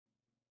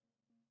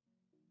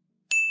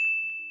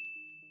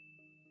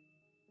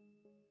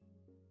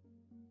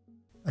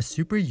A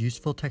super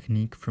useful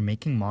technique for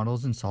making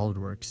models in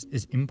SolidWorks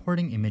is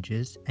importing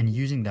images and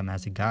using them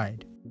as a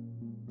guide.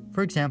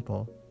 For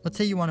example, let's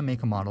say you want to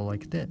make a model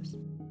like this.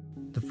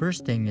 The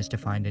first thing is to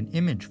find an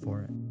image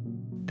for it.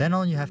 Then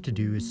all you have to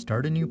do is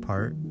start a new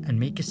part and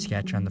make a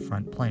sketch on the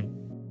front plane.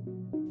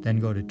 Then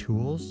go to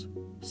Tools,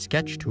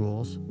 Sketch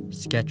Tools,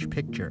 Sketch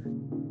Picture.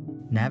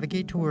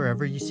 Navigate to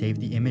wherever you save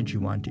the image you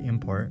want to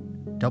import,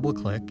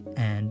 double-click,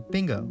 and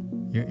bingo!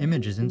 Your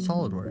image is in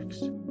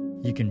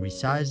SolidWorks. You can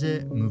resize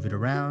it, move it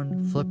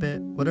around, flip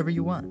it, whatever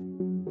you want.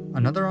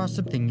 Another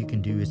awesome thing you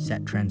can do is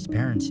set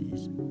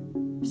transparencies.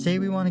 Say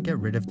we want to get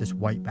rid of this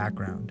white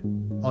background.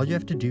 All you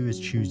have to do is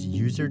choose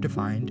User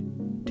Defined,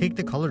 take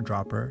the color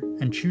dropper,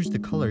 and choose the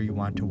color you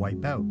want to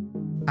wipe out.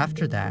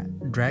 After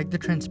that, drag the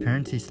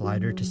transparency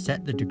slider to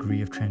set the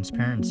degree of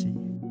transparency.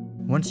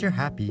 Once you're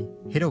happy,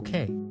 hit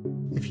OK.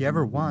 If you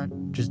ever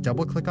want, just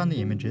double-click on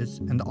the images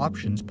and the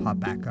options pop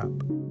back up.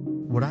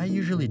 What I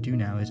usually do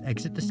now is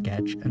exit the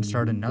sketch and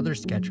start another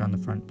sketch on the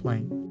front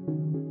plane.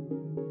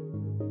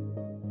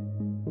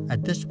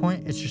 At this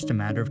point, it's just a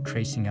matter of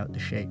tracing out the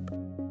shape.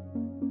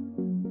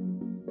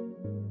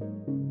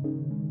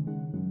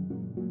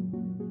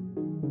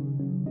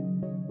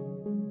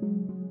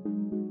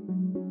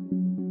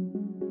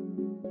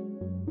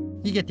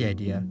 You get the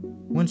idea.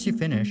 Once you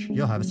finish,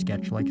 you'll have a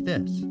sketch like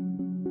this.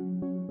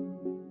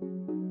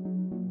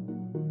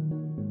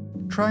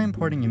 Try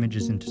importing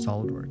images into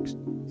SolidWorks.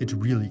 It's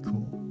really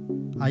cool.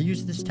 I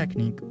use this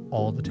technique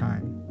all the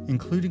time,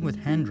 including with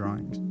hand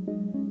drawings.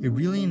 It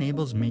really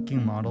enables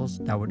making models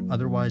that would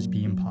otherwise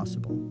be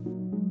impossible.